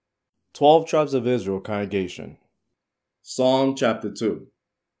12 Tribes of Israel Congregation. Psalm chapter 2.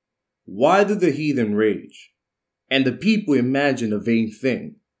 Why do the heathen rage, and the people imagine a vain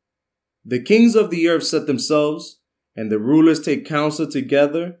thing? The kings of the earth set themselves, and the rulers take counsel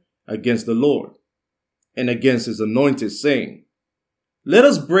together against the Lord, and against his anointed, saying, Let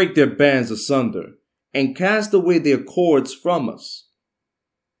us break their bands asunder, and cast away their cords from us.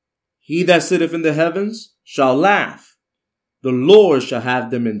 He that sitteth in the heavens shall laugh. The Lord shall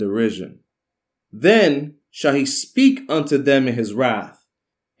have them in derision. Then shall he speak unto them in his wrath,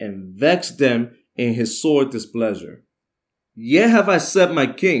 and vex them in his sore displeasure. Yet have I set my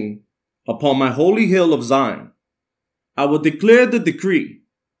king upon my holy hill of Zion. I will declare the decree.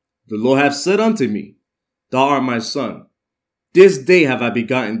 The Lord hath said unto me, Thou art my son. This day have I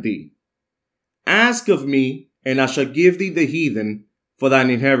begotten thee. Ask of me, and I shall give thee the heathen for thine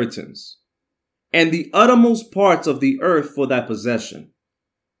inheritance, and the uttermost parts of the earth for thy possession.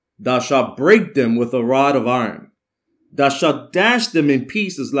 Thou shalt break them with a rod of iron. Thou shalt dash them in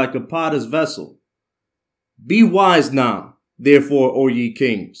pieces like a potter's vessel. Be wise now, therefore, O ye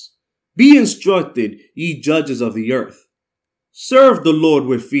kings. Be instructed, ye judges of the earth. Serve the Lord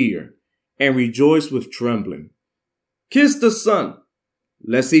with fear, and rejoice with trembling. Kiss the Son,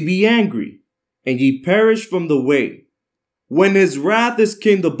 lest he be angry, and ye perish from the way, when his wrath is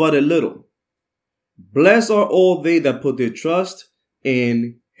kindled but a little. Blessed are all they that put their trust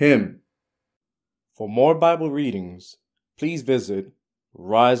in him. For more Bible readings, please visit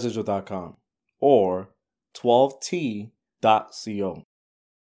riseisrael.com or 12t.co.